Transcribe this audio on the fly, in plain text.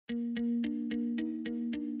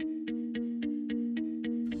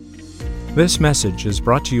This message is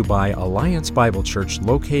brought to you by Alliance Bible Church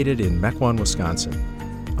located in Mequon,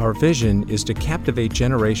 Wisconsin. Our vision is to captivate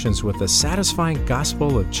generations with the satisfying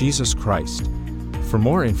gospel of Jesus Christ. For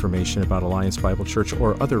more information about Alliance Bible Church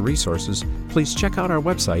or other resources, please check out our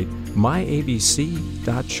website,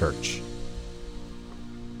 myabc.church.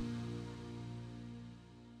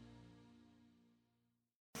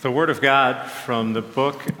 The Word of God from the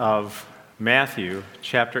book of Matthew,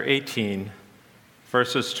 chapter 18,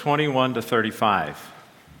 verses 21 to 35.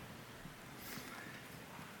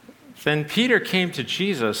 Then Peter came to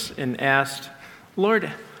Jesus and asked, "Lord,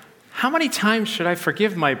 how many times should I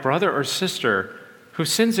forgive my brother or sister who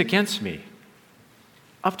sins against me?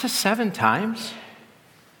 Up to 7 times?"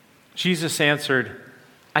 Jesus answered,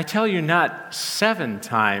 "I tell you not 7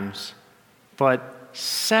 times, but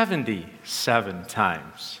 77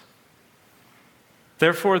 times.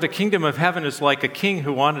 Therefore, the kingdom of heaven is like a king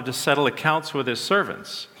who wanted to settle accounts with his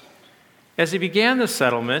servants. As he began the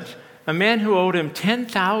settlement, a man who owed him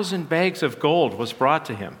 10,000 bags of gold was brought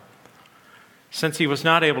to him. Since he was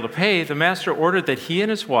not able to pay, the master ordered that he and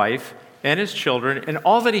his wife and his children and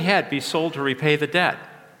all that he had be sold to repay the debt.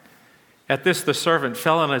 At this, the servant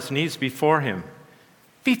fell on his knees before him.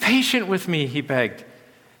 'Be patient with me,' he begged,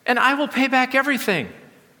 'and I will pay back everything.'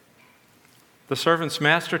 The servant's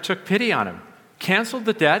master took pity on him, canceled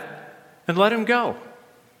the debt, and let him go.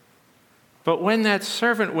 But when that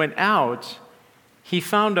servant went out, he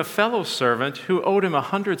found a fellow servant who owed him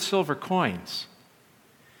 100 silver coins.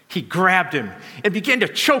 He grabbed him and began to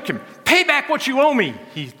choke him. 'Pay back what you owe me,'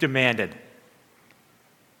 he demanded.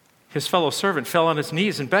 His fellow servant fell on his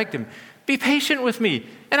knees and begged him, 'Be patient with me,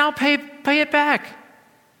 and I'll pay it back.'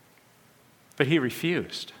 But he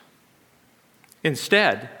refused.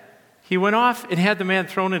 Instead, he went off and had the man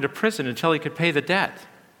thrown into prison until he could pay the debt.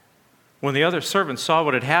 When the other servants saw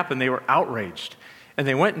what had happened, they were outraged, and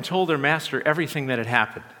they went and told their master everything that had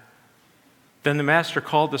happened. Then the master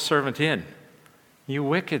called the servant in. 'You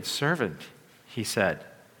wicked servant,' he said.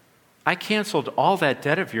 'I canceled all that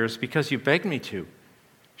debt of yours because you begged me to.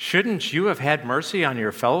 Shouldn't you have had mercy on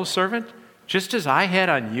your fellow servant, just as I had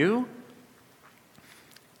on you?'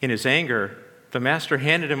 In his anger, the master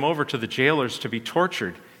handed him over to the jailers to be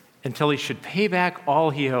tortured until he should pay back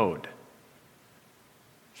all he owed.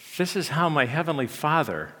 This is how my heavenly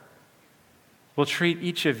Father will treat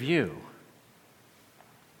each of you.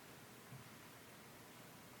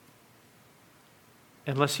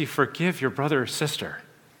 Unless you forgive your brother or sister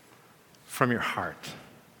from your heart."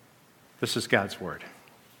 This is God's word.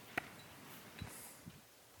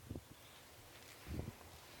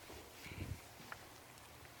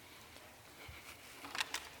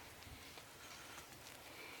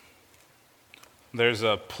 There's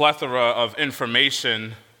a plethora of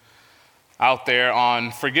information out there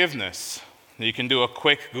on forgiveness. You can do a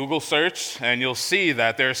quick Google search and you'll see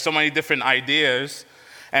that there's so many different ideas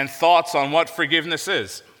and thoughts on what forgiveness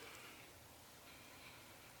is.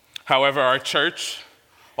 However, our church,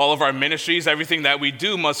 all of our ministries, everything that we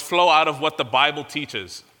do must flow out of what the Bible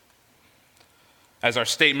teaches. As our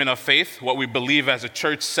statement of faith, what we believe as a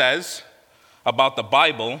church says about the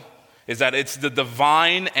Bible is that it's the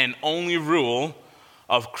divine and only rule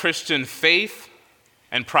of Christian faith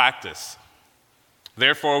and practice.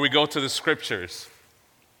 Therefore, we go to the scriptures.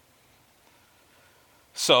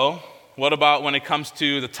 So, what about when it comes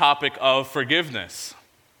to the topic of forgiveness?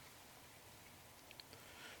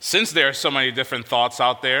 Since there are so many different thoughts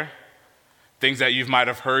out there, things that you might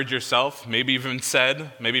have heard yourself, maybe even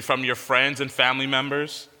said, maybe from your friends and family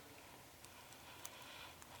members,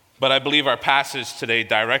 but I believe our passage today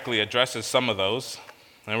directly addresses some of those.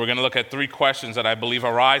 And we're going to look at 3 questions that I believe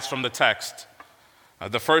arise from the text.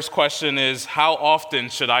 The first question is, how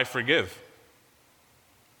often should I forgive?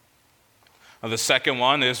 The second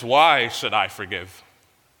one is, why should I forgive?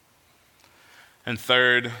 And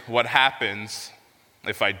third, what happens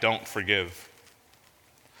if I don't forgive?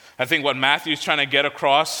 I think what Matthew is trying to get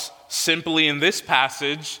across simply in this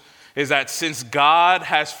passage is that since God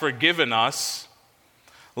has forgiven us,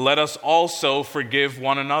 let us also forgive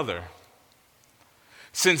one another.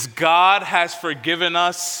 Since God has forgiven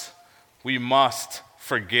us, we must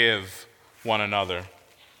forgive one another.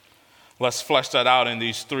 Let's flesh that out in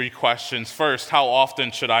these 3 questions. First, how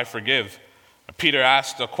often should I forgive? Peter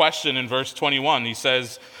asked a question in verse 21. He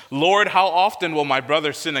says, "Lord, how often will my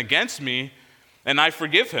brother sin against me and I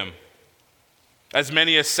forgive him? As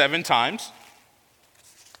many as 7 times?"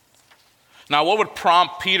 Now, what would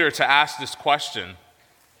prompt Peter to ask this question?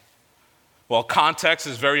 Well, context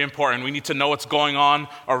is very important. We need to know what's going on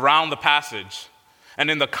around the passage.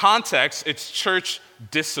 And in the context, it's church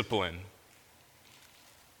discipline.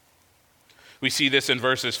 We see this in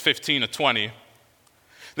verses 15 to 20.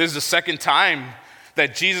 This is the second time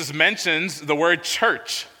that Jesus mentions the word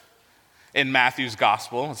church in Matthew's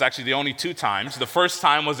gospel. It's actually the only 2 times. The first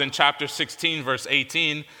time was in chapter 16, verse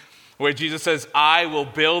 18, where Jesus says, I will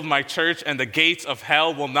build my church and the gates of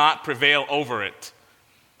hell will not prevail over it.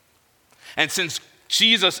 And since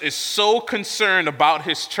Jesus is so concerned about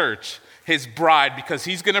his church, his bride, because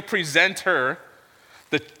he's going to present her,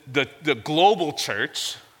 the global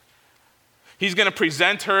church, he's going to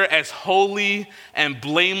present her as holy and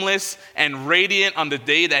blameless and radiant on the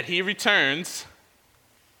day that he returns,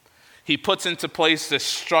 he puts into place this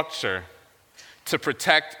structure to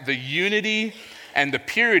protect the unity and the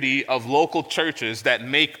purity of local churches that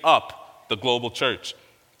make up the global church.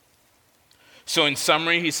 So in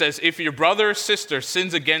summary, he says, if your brother or sister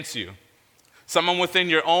sins against you, someone within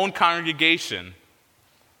your own congregation,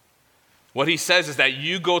 what he says is that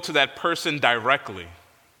you go to that person directly.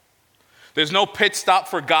 There's no pit stop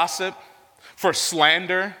for gossip, for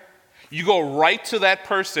slander. You go right to that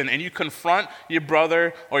person and you confront your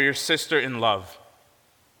brother or your sister in love.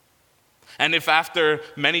 And if after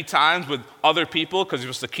many times with other people, because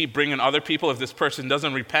you're supposed to keep bringing other people, if this person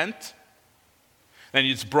doesn't repent, then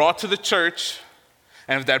it's brought to the church,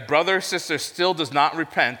 and if that brother or sister still does not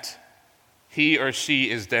repent, he or she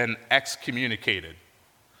is then excommunicated,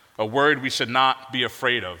 a word we should not be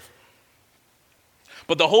afraid of.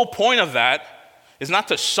 But the whole point of that is not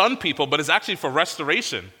to shun people, but it's actually for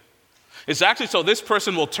restoration. It's actually so this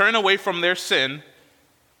person will turn away from their sin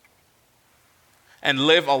and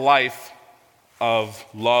live a life of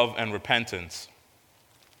love and repentance.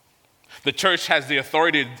 The church has the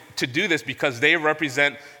authority to do this because they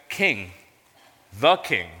represent King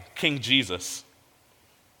Jesus.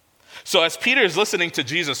 So as Peter is listening to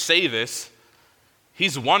Jesus say this,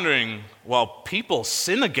 he's wondering, well, people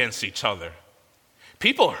sin against each other.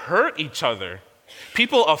 People hurt each other.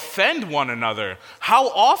 People offend one another. How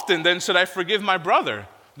often then should I forgive my brother?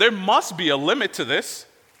 There must be a limit to this.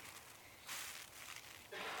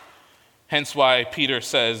 Hence why Peter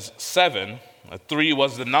says 7. 3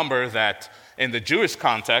 was the number that in the Jewish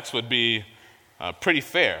context would be pretty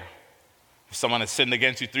fair. If someone has sinned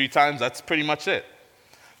against you 3 times, that's pretty much it.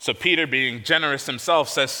 So Peter, being generous himself,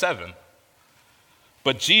 says 7.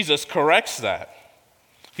 But Jesus corrects that.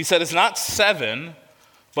 He said it's not 7,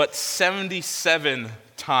 but 77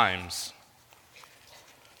 times.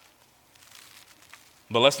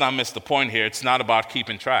 But let's not miss the point here. It's not about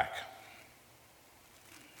keeping track.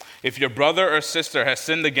 If your brother or sister has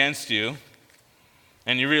sinned against you,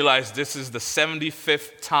 and you realize this is the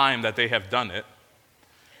 75th time that they have done it,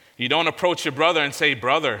 you don't approach your brother and say,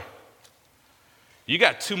 brother, you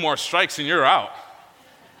got 2 more strikes and you're out.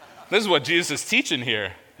 This is what Jesus is teaching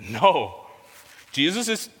here. No. Jesus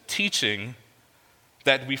is teaching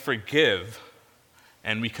that we forgive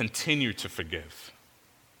and we continue to forgive,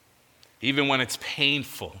 even when it's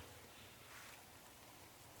painful.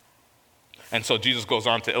 And so Jesus goes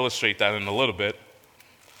on to illustrate that in a little bit.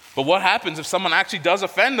 But what happens if someone actually does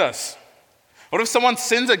offend us? What if someone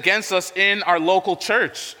sins against us in our local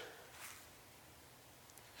church?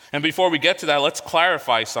 And before we get to that, let's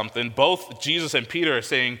clarify something. Both Jesus and Peter are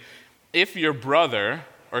saying, if your brother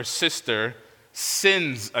or sister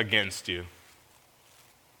sins against you.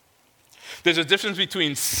 There's a difference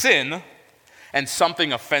between sin and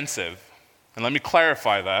something offensive. And let me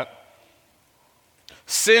clarify that.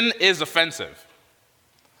 Sin is offensive.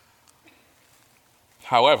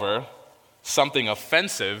 However, something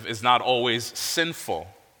offensive is not always sinful.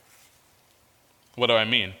 What do I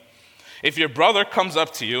mean? If your brother comes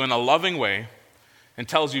up to you in a loving way and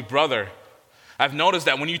tells you, brother, I've noticed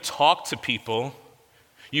that when you talk to people,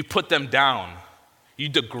 you put them down, you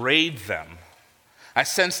degrade them. I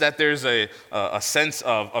sense that there's a sense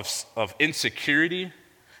of insecurity,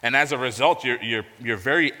 and as a result, you're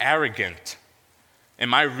very arrogant.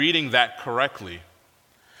 Am I reading that correctly?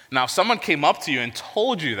 Now, if someone came up to you and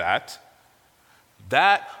told you that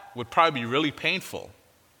would probably be really painful.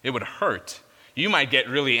 It would hurt. You might get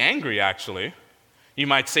really angry, actually. You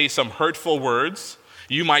might say some hurtful words.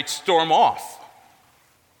 You might storm off.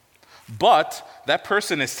 But that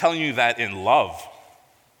person is telling you that in love,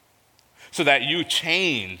 so that you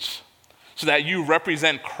change, so that you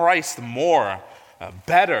represent Christ more,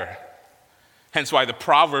 better. Hence why the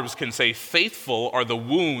Proverbs can say, faithful are the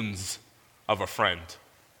wounds of a friend.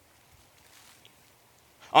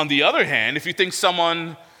 On the other hand, if you think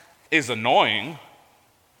someone is annoying,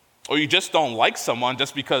 or you just don't like someone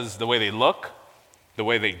just because the way they look, the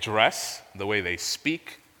way they dress, the way they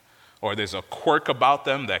speak, or there's a quirk about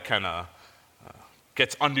them that kind of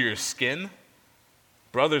gets under your skin,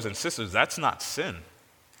 brothers and sisters, that's not sin.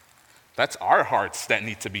 That's our hearts that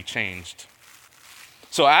need to be changed.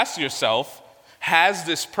 So ask yourself, has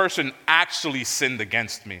this person actually sinned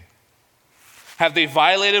against me? Have they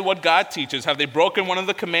violated what God teaches? Have they broken one of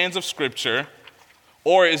the commands of Scripture?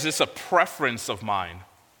 Or is this a preference of mine?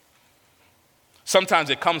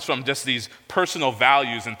 Sometimes it comes from just these personal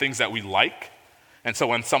values and things that we like. And so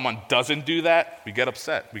when someone doesn't do that, we get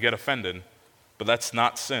upset, we get offended. But that's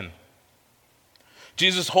not sin.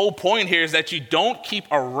 Jesus' whole point here is that you don't keep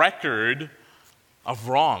a record of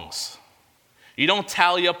wrongs. You don't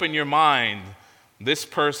tally up in your mind, this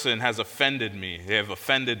person has offended me, they have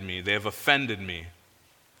offended me, they have offended me.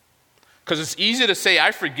 Because it's easy to say,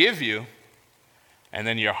 I forgive you, and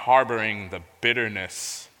then you're harboring the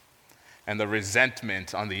bitterness and the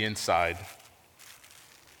resentment on the inside.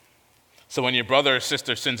 So when your brother or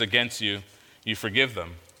sister sins against you, you forgive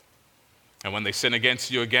them. And when they sin against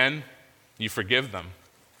you again, you forgive them.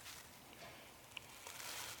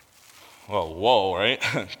 Well, whoa, right?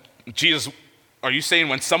 Jesus, are you saying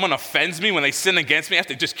when someone offends me, when they sin against me, I have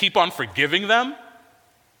to just keep on forgiving them?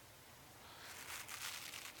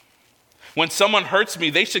 When someone hurts me,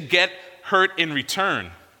 they should get hurt in return.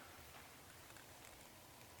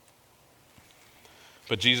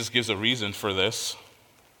 But Jesus gives a reason for this.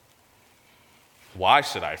 Why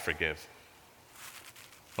should I forgive?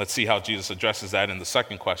 Let's see how Jesus addresses that in the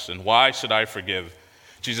second question. Why should I forgive?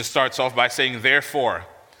 Jesus starts off by saying, therefore.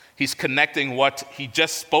 He's connecting what he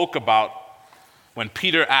just spoke about when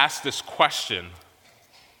Peter asked this question.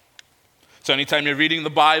 So anytime you're reading the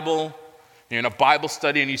Bible, you're in a Bible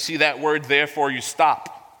study and you see that word, therefore, you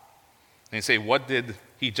stop. And you say, what did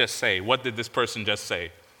he just say? What did this person just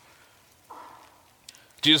say?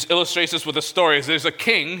 Jesus illustrates this with a story. There's a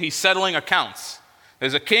king, he's settling accounts.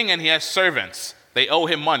 There's a king and he has servants. They owe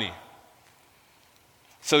him money.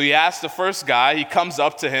 So he asks the first guy, he comes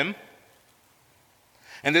up to him,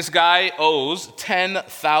 and this guy owes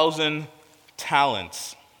 10,000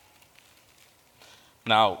 talents.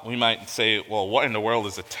 Now, we might say, well, what in the world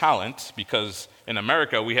is a talent? Because in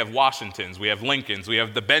America, we have Washingtons, we have Lincolns, we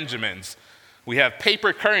have the Benjamins, we have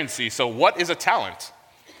paper currency. So what is a talent?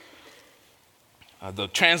 The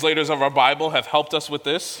translators of our Bible have helped us with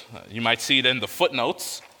this. You might see it in the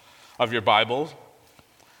footnotes of your Bible.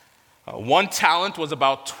 1 talent was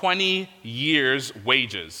about 20 years'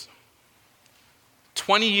 wages.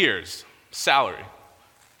 20 years salary.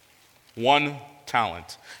 1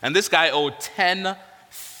 talent. And this guy owed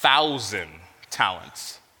 10,000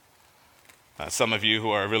 talents. Some of you who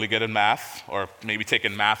are really good at math, or maybe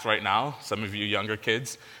taking math right now, some of you younger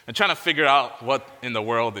kids, and trying to figure out what in the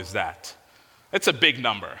world is that. It's a big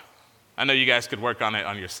number. I know you guys could work on it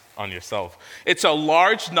on yourself. It's a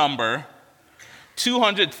large number,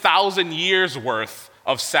 200,000 years worth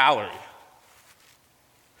of salary.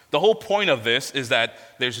 The whole point of this is that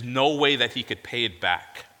there's no way that he could pay it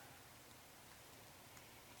back.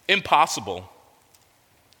 Impossible.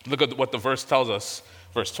 Look at what the verse tells us,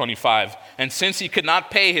 verse 25. And since he could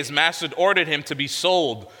not pay, his master ordered him to be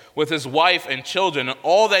sold with his wife and children and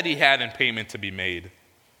all that he had in payment to be made.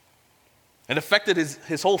 It affected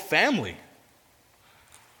his whole family.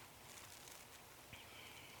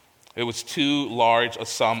 It was too large a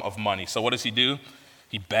sum of money. So what does he do?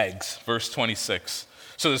 He begs. Verse 26.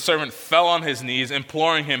 So the servant fell on his knees,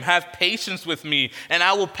 imploring him, have patience with me, and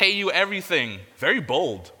I will pay you everything. Very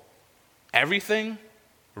bold. Everything?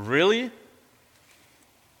 Really?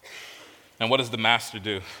 And what does the master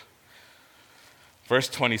do? Verse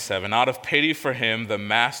 27. Out of pity for him, the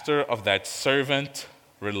master of that servant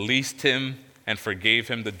released him and forgave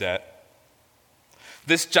him the debt.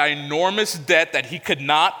 This ginormous debt that he could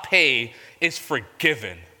not pay is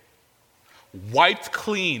forgiven, wiped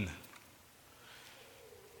clean.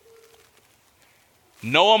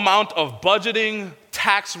 No amount of budgeting,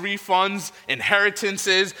 tax refunds,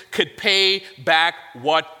 inheritances could pay back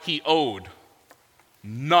what he owed.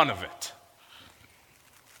 None of it.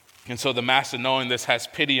 And so the master, knowing this, has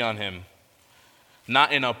pity on him.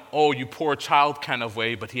 Not in a, oh, you poor child kind of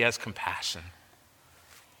way, but he has compassion.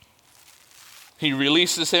 He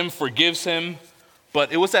releases him, forgives him,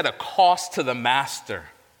 but it was at a cost to the master.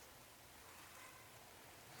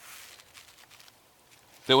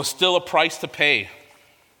 There was still a price to pay.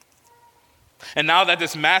 And now that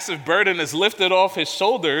this massive burden is lifted off his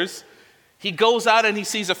shoulders, he goes out and he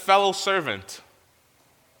sees a fellow servant.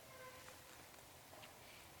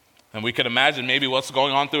 And we could imagine maybe what's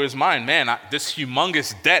going on through his mind. Man, this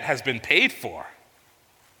humongous debt has been paid for.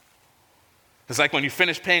 It's like when you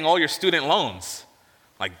finish paying all your student loans.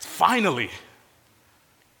 Like, finally.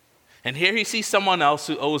 And here he sees someone else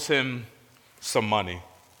who owes him some money.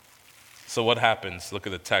 So what happens? Look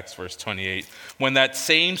at the text, verse 28. When that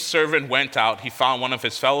same servant went out, he found one of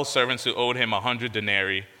his fellow servants who owed him 100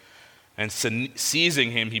 denarii. And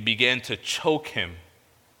seizing him, he began to choke him,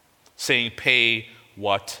 saying, "Pay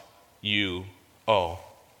what you owe."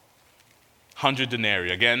 100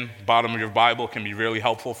 denarii. Again, bottom of your Bible can be really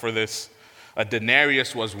helpful for this. A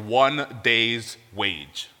denarius was 1 day's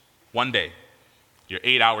wage. 1 day. Your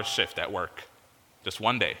 8-hour shift at work. Just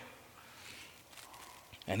 1 day.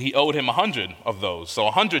 And he owed him 100 of those. So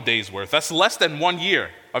 100 days worth. That's less than 1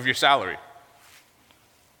 year of your salary.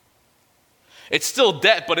 It's still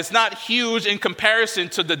debt, but it's not huge in comparison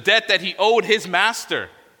to the debt that he owed his master.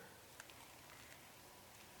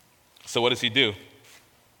 So what does he do?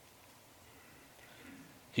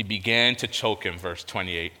 He began to choke him, verse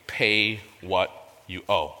 28. Pay what you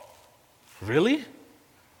owe. Really?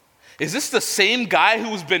 Is this the same guy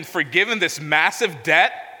who's been forgiven this massive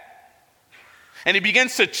debt? And he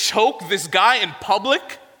begins to choke this guy in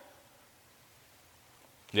public?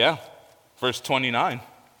 Yeah, verse 29.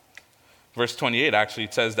 Verse 28 actually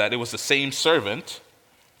says that it was the same servant.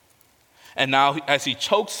 And now as he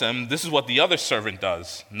chokes him, this is what the other servant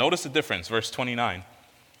does. Notice the difference, verse 29.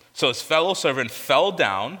 So his fellow servant fell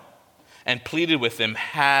down and pleaded with him,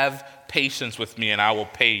 "Have patience with me and I will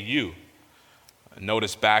pay you."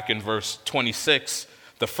 Notice back in verse 26,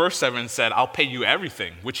 the first servant said, "I'll pay you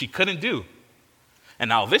everything," which he couldn't do. And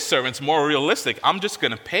now this servant's more realistic. "I'm just going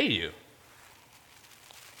to pay you."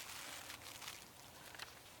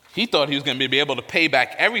 He thought he was going to be able to pay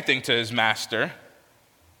back everything to his master,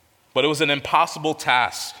 but it was an impossible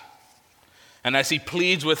task. And as he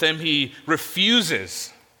pleads with him, he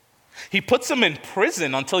refuses. He puts him in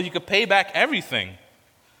prison until he could pay back everything.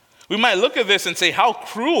 We might look at this and say, how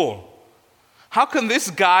cruel. How can this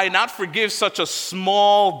guy not forgive such a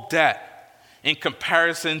small debt in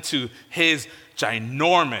comparison to his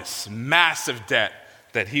ginormous, massive debt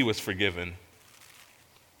that he was forgiven?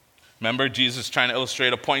 Remember, Jesus trying to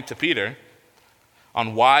illustrate a point to Peter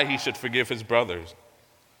on why he should forgive his brothers.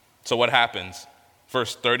 So what happens?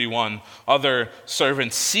 Verse 31, other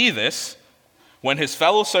servants see this. When his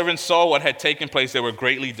fellow servants saw what had taken place, they were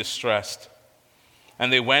greatly distressed.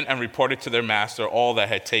 And they went and reported to their master all that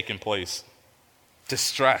had taken place.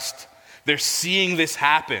 Distressed. They're seeing this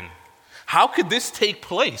happen. How could this take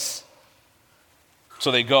place? So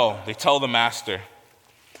they go, they tell the master.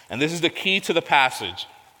 And this is the key to the passage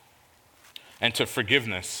and to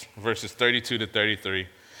forgiveness, verses 32 to 33.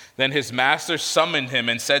 Then his master summoned him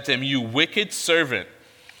and said to him, "You wicked servant,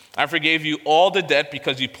 I forgave you all the debt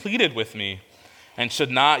because you pleaded with me. And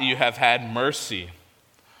should not you have had mercy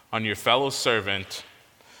on your fellow servant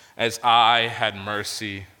as I had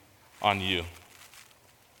mercy on you?"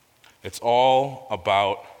 It's all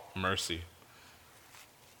about mercy.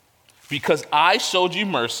 Because I showed you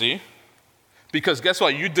mercy, because guess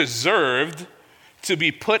what? You deserved to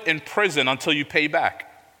be put in prison until you pay back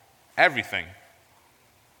everything.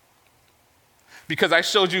 Because I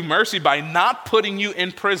showed you mercy by not putting you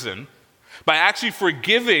in prison, by actually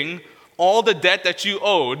forgiving all the debt that you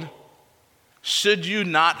owed, should you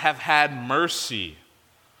not have had mercy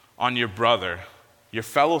on your brother, your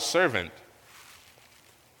fellow servant?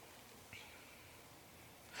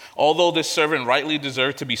 Although this servant rightly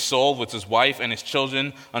deserved to be sold with his wife and his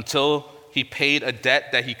children until he paid a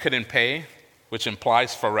debt that he couldn't pay, which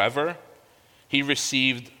implies forever, he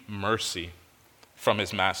received mercy from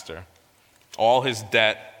his master. All his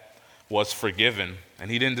debt was forgiven,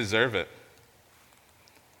 and he didn't deserve it.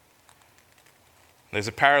 There's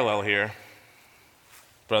a parallel here,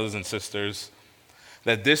 brothers and sisters,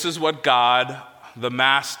 that this is what God, the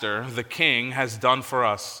Master, the King, has done for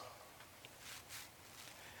us.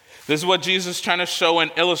 This is what Jesus is trying to show and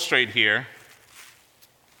illustrate here,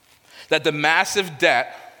 that the massive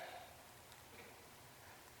debt,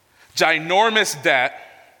 ginormous debt,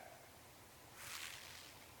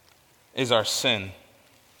 is our sin.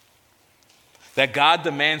 That God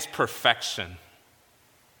demands perfection.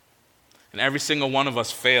 And every single one of us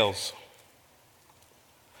fails.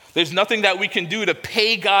 There's nothing that we can do to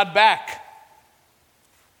pay God back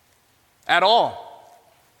at all.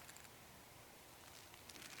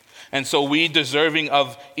 And so we, deserving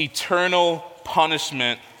of eternal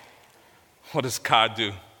punishment, what does God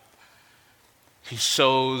do? He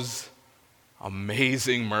shows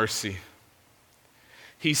amazing mercy.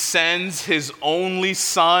 He sends his only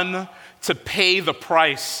Son to pay the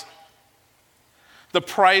price. The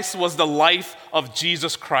price was the life of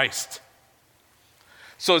Jesus Christ.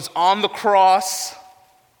 So it's on the cross.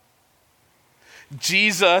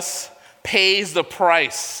 Jesus pays the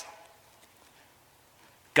price.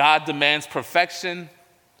 God demands perfection.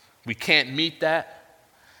 We can't meet that.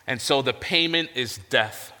 And so the payment is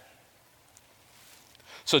death.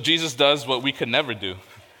 So Jesus does what we could never do.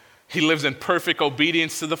 He lives in perfect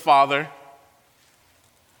obedience to the Father.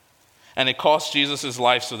 And it cost Jesus his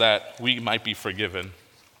life so that we might be forgiven.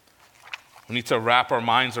 We need to wrap our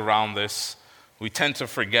minds around this. We tend to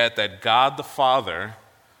forget that God the Father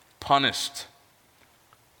punished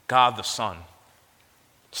God the Son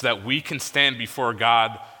so that we can stand before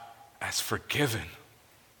God as forgiven.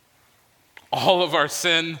 All of our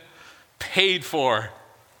sin paid for,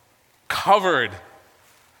 covered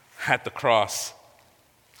at the cross.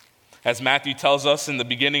 As Matthew tells us in the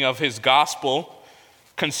beginning of his gospel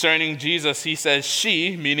concerning Jesus, he says,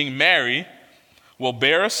 she, meaning Mary, will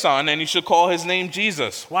bear a son, and you should call his name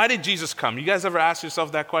Jesus. Why did Jesus come? You guys ever ask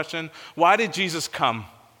yourself that question? Why did Jesus come?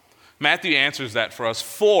 Matthew answers that for us.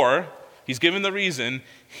 For, he's given the reason,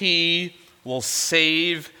 he will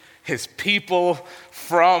save his people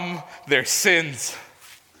from their sins.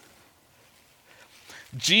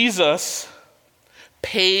 Jesus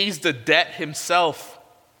pays the debt himself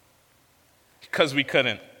because we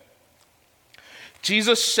couldn't.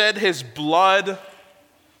 Jesus shed his blood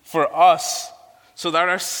for us so that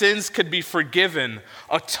our sins could be forgiven,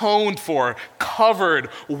 atoned for, covered,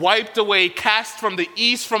 wiped away, cast from the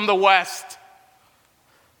east, from the west.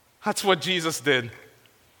 That's what Jesus did.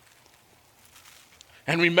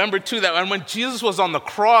 And remember too that when Jesus was on the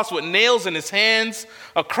cross with nails in his hands,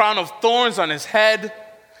 a crown of thorns on his head,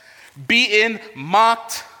 beaten,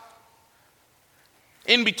 mocked,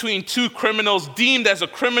 in between two criminals, deemed as a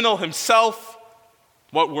criminal himself,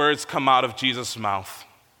 what words come out of Jesus' mouth?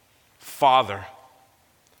 Father,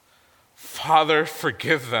 Father,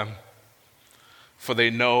 forgive them, for they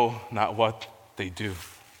know not what they do.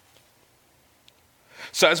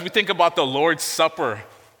 So as we think about the Lord's Supper,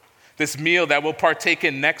 this meal that we'll partake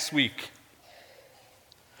in next week,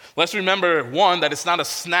 let's remember, one, that it's not a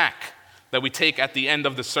snack that we take at the end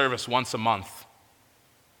of the service once a month.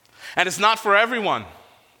 And it's not for everyone.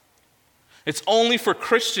 It's only for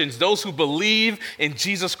Christians, those who believe in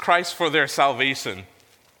Jesus Christ for their salvation.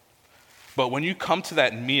 But when you come to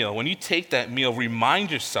that meal, when you take that meal,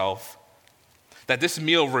 remind yourself that this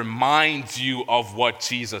meal reminds you of what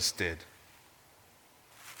Jesus did.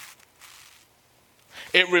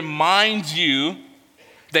 It reminds you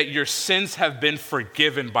that your sins have been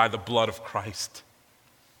forgiven by the blood of Christ.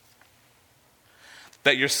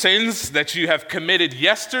 That your sins that you have committed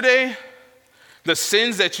yesterday, the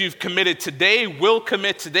sins that you've committed today, will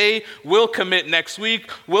commit next week,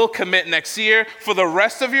 will commit next year, for the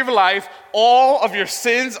rest of your life, all of your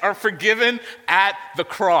sins are forgiven at the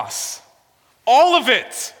cross. All of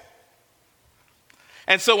it.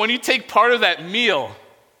 And so when you take part of that meal,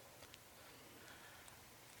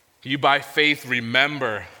 you by faith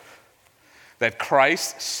remember that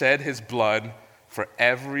Christ shed his blood for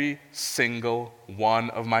every single one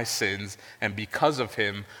of my sins, and because of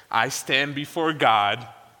him, I stand before God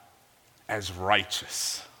as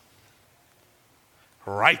righteous.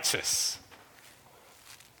 Righteous.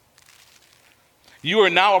 You are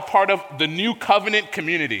now a part of the new covenant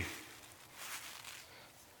community.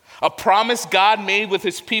 A promise God made with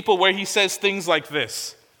his people where he says things like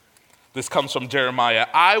this. This comes from Jeremiah.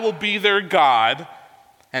 I will be their God,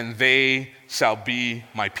 and they shall be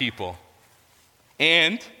my people.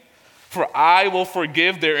 And for I will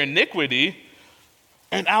forgive their iniquity,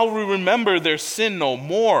 and I will remember their sin no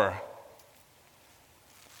more.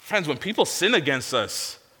 Friends, when people sin against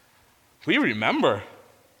us, we remember.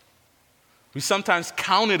 We sometimes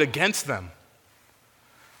count it against them.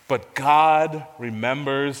 But God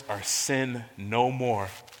remembers our sin no more.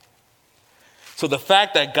 So the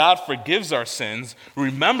fact that God forgives our sins,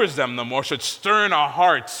 remembers them no more, should stir in our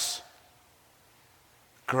hearts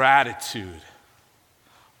gratitude,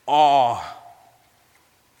 awe.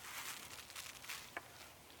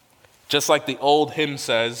 Just like the old hymn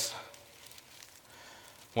says,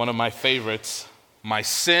 one of my favorites, my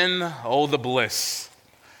sin, oh the bliss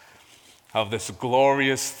of this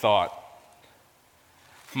glorious thought.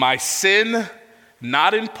 My sin,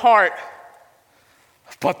 not in part,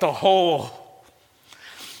 but the whole,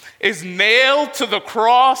 is nailed to the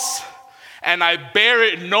cross, and I bear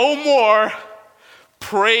it no more.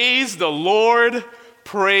 Praise the Lord,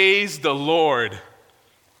 praise the Lord,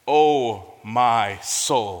 oh my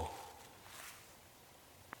soul.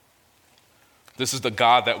 This is the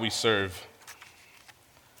God that we serve.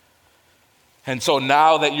 And so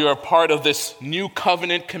now that you're a part of this new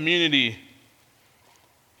covenant community,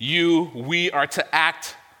 we are to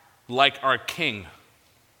act like our King.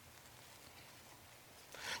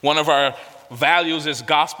 One of our values is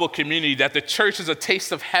gospel community, that the church is a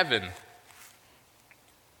taste of heaven.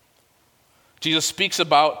 Jesus speaks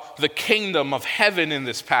about the kingdom of heaven in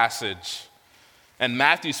this passage. And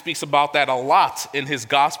Matthew speaks about that a lot in his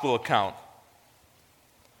gospel account.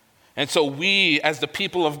 And so we, as the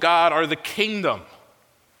people of God, are the kingdom.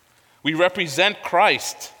 We represent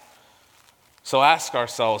Christ. So ask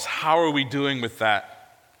ourselves, how are we doing with that?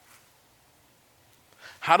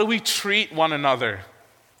 How do we treat one another?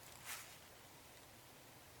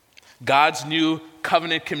 God's new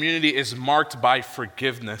covenant community is marked by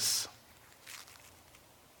forgiveness.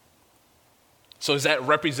 So is that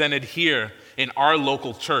represented here in our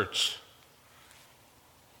local church?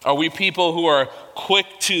 Are we people who are quick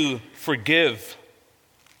to forgive?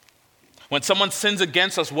 When someone sins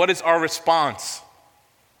against us, what is our response?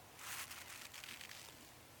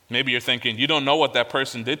 Maybe you're thinking, you don't know what that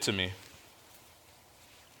person did to me.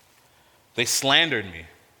 They slandered me.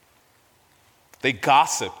 They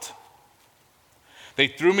gossiped. They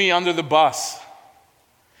threw me under the bus.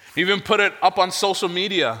 Even put it up on social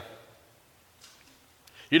media.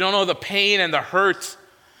 You don't know the pain and the hurt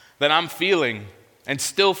that I'm feeling and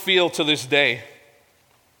still feel to this day.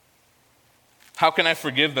 How can I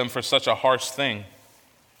forgive them for such a harsh thing?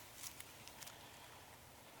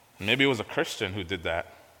 Maybe it was a Christian who did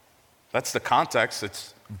that. That's the context.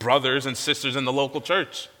 It's brothers and sisters in the local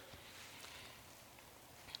church.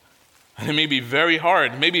 And it may be very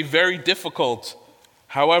hard, it may be very difficult.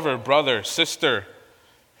 However, brother, sister,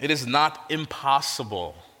 it is not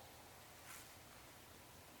impossible.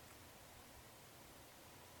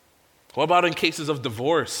 What about in cases of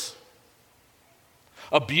divorce,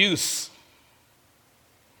 abuse?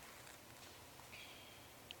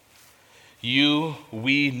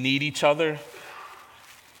 We need each other.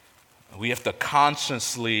 We have to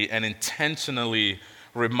consciously and intentionally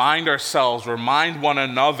remind one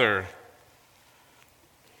another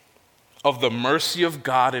of the mercy of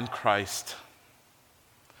God in Christ.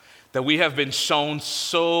 That we have been shown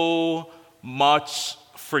so much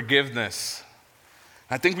forgiveness.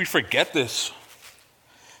 I think we forget this.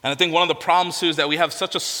 And I think one of the problems too is that we have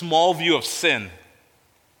such a small view of sin,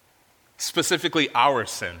 specifically our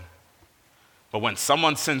sin. But when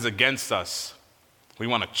someone sins against us, we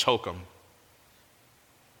want to choke them.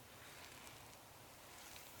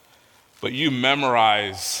 But you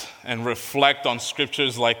memorize and reflect on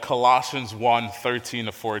scriptures like Colossians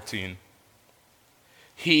 1:13-14.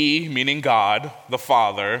 He, meaning God, the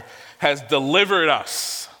Father, has delivered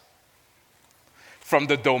us from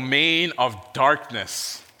the domain of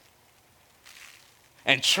darkness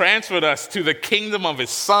and transferred us to the kingdom of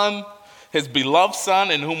his Son, his beloved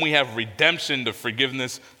Son, in whom we have redemption, the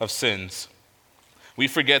forgiveness of sins. We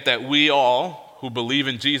forget that we all who believe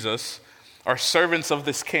in Jesus are servants of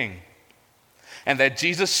this King, and that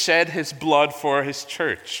Jesus shed his blood for his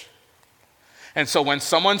church. And so when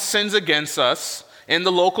someone sins against us in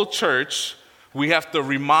the local church, we have to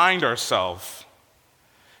remind ourselves,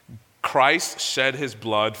 Christ shed his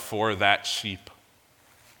blood for that sheep,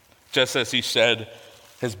 just as he shed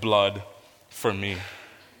his blood for me.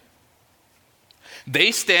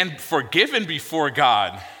 They stand forgiven before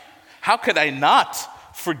God. How could I not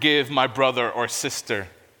forgive my brother or sister?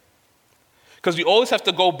 Because we always have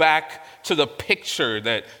to go back to the picture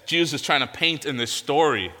that Jesus is trying to paint in this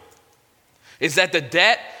story. Is that the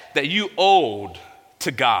debt that you owed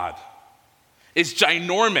to God is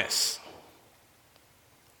ginormous,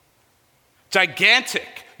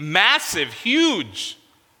 gigantic, massive, huge.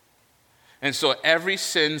 And so every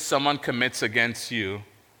sin someone commits against you,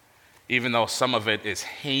 even though some of it is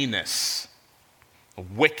heinous,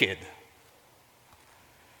 wicked,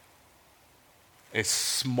 is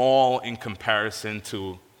small in comparison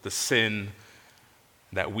to the sin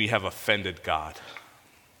that we have offended God.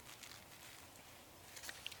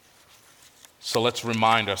 So let's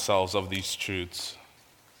remind ourselves of these truths.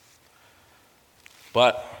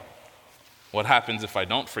 But what happens if I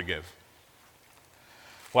don't forgive?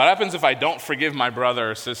 What happens if I don't forgive my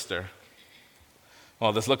brother or sister?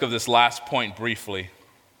 Well, let's look at this last point briefly.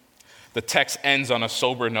 The text ends on a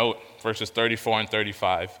sober note, verses 34 and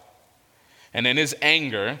 35. And in his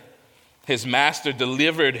anger, his master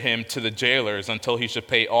delivered him to the jailers until he should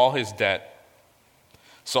pay all his debt.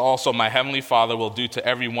 So also my heavenly Father will do to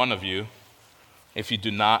every one of you if you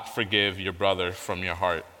do not forgive your brother from your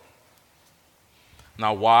heart.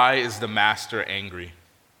 Now, why is the master angry?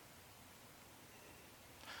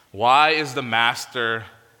 Why is the master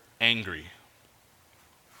angry?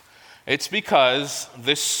 It's because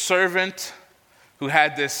this servant who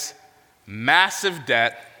had this massive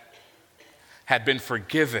debt had been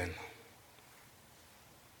forgiven.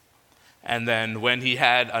 And then when he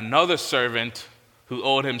had another servant who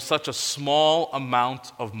owed him such a small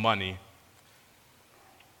amount of money,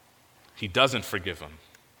 he doesn't forgive him.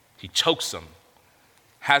 He chokes him,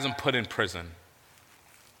 has him put in prison.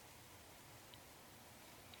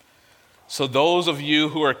 So those of you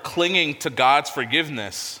who are clinging to God's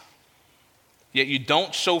forgiveness, yet you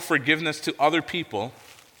don't show forgiveness to other people,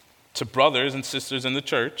 to brothers and sisters in the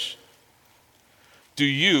church,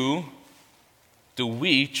 do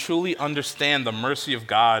we truly understand the mercy of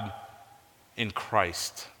God in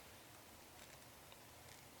Christ?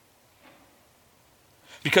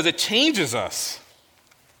 Because it changes us.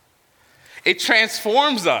 It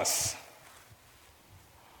transforms us.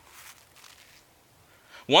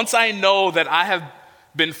 Once I know that I have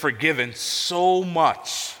been forgiven so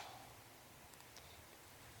much,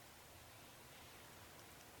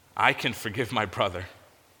 I can forgive my brother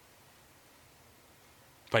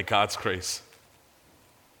by God's grace.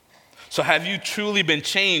 So have you truly been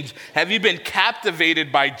changed? Have you been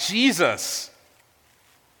captivated by Jesus?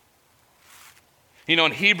 You know,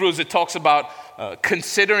 in Hebrews it talks about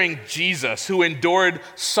considering Jesus, who endured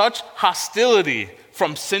such hostility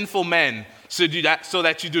from sinful men, so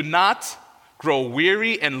that you do not grow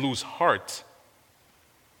weary and lose heart.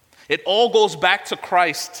 It all goes back to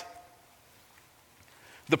Christ,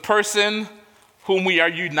 the person whom we are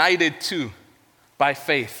united to by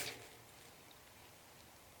faith.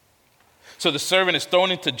 So the servant is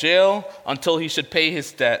thrown into jail until he should pay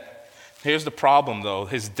his debt. Here's the problem, though.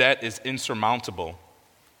 His debt is insurmountable.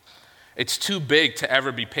 It's too big to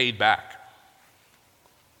ever be paid back.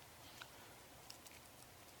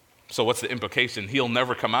 So what's the implication? He'll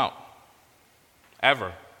never come out.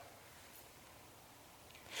 Ever.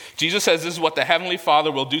 Jesus says this is what the Heavenly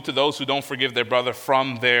Father will do to those who don't forgive their brother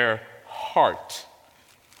from their heart.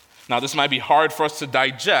 Now, this might be hard for us to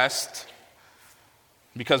digest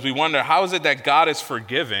because we wonder, how is it that God is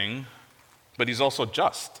forgiving, but he's also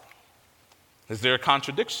just? Is there a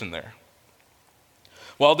contradiction there?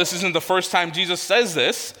 Well, this isn't the first time Jesus says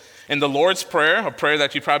this. In the Lord's Prayer, a prayer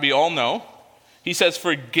that you probably all know, he says,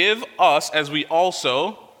 "Forgive us as we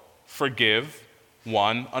also forgive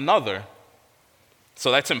one another."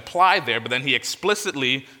 So that's implied there, but then he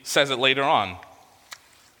explicitly says it later on.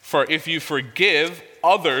 "For if you forgive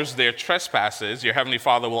others their trespasses, your heavenly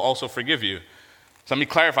Father will also forgive you." So let me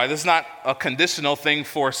clarify, this is not a conditional thing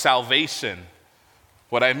for salvation.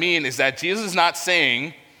 What I mean is that Jesus is not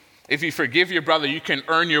saying, if you forgive your brother, you can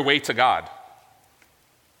earn your way to God.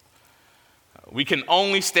 We can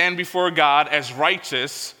only stand before God as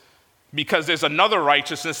righteous because there's another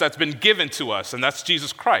righteousness that's been given to us, and that's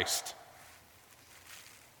Jesus Christ.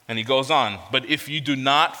 And he goes on, "But if you do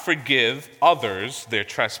not forgive others their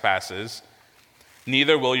trespasses,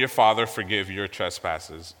 neither will your Father forgive your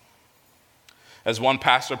trespasses." As one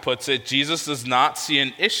pastor puts it, Jesus does not see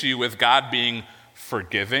an issue with God being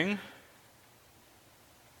forgiving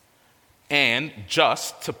and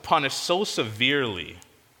just to punish so severely.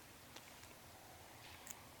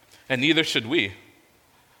 And neither should we.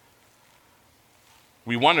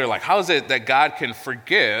 We wonder, how is it that God can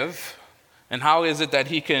forgive, and how is it that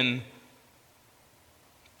he can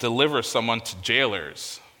deliver someone to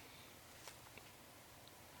jailers?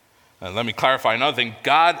 And let me clarify another thing.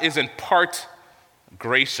 God isn't part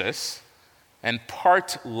gracious and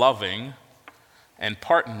part loving and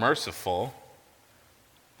part merciful.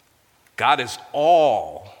 God is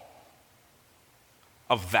all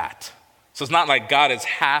of that. So it's not like God is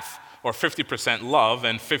half or 50% love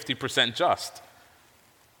and 50% just.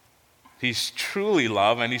 He's truly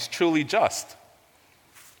love and he's truly just.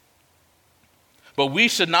 But we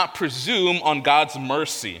should not presume on God's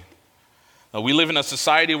mercy. Now, we live in a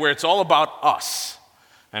society where it's all about us,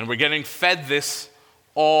 and we're getting fed this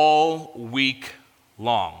all week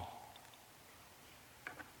long.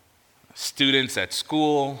 Students at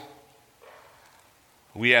school,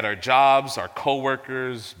 we at our jobs, our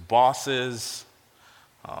coworkers, bosses,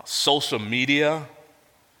 social media.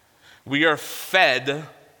 We are fed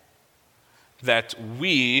that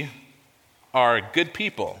we are good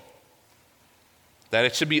people, that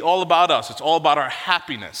it should be all about us. It's all about our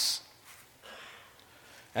happiness.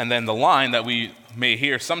 And then the line that we may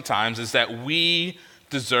hear sometimes is that we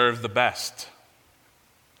deserve the best.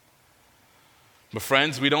 But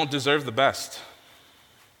friends, we don't deserve the best.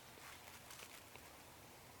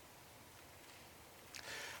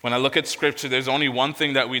 When I look at Scripture, there's only one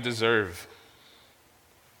thing that we deserve.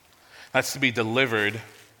 That's to be delivered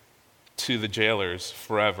to the jailers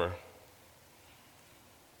forever.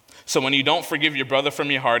 So when you don't forgive your brother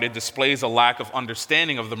from your heart, it displays a lack of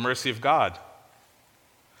understanding of the mercy of God.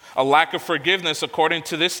 A lack of forgiveness, according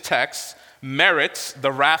to this text, merits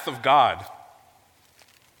the wrath of God.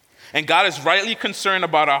 And God is rightly concerned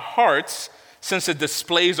about our hearts since it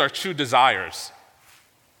displays our true desires.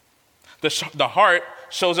 The heart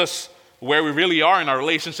shows us where we really are in our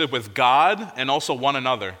relationship with God and also one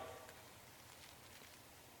another.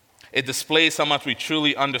 It displays how much we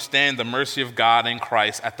truly understand the mercy of God in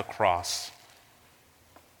Christ at the cross.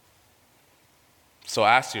 So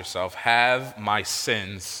ask yourself, have my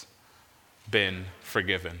sins been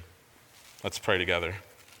forgiven? Let's pray together.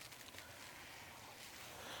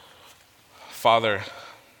 Father,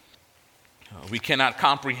 we cannot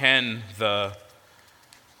comprehend the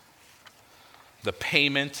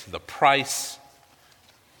payment, the price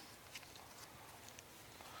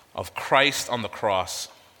of Christ on the cross.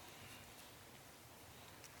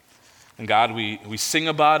 And God, we sing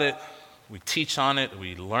about it, we teach on it,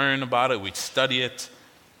 we learn about it, we study it.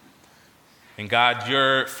 And God,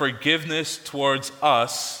 your forgiveness towards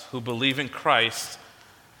us who believe in Christ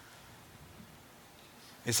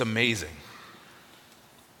is amazing.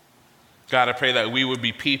 God, I pray that we would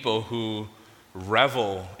be people who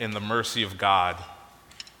revel in the mercy of God,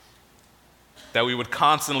 that we would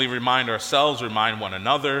constantly remind ourselves, remind one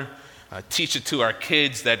another, teach it to our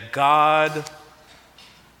kids that God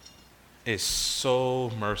is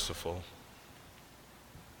so merciful.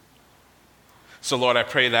 So Lord, I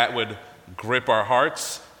pray that would grip our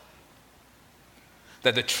hearts,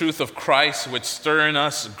 that the truth of Christ would stir in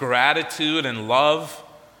us gratitude and love,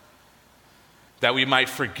 that we might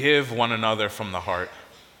forgive one another from the heart.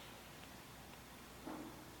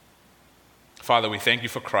 Father, we thank you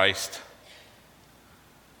for Christ.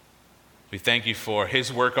 We thank you for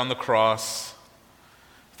his work on the cross.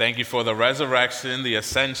 Thank you for the resurrection, the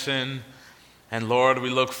ascension. And Lord, we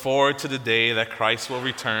look forward to the day that Christ will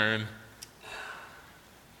return,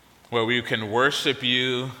 where we can worship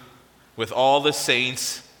you with all the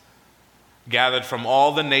saints gathered from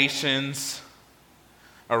all the nations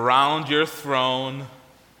around your throne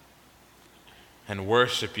and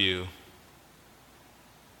worship you.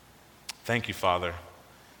 Thank you, Father.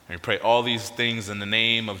 And we pray all these things in the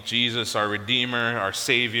name of Jesus, our Redeemer, our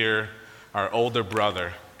Savior, our older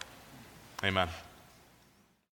brother. Amen.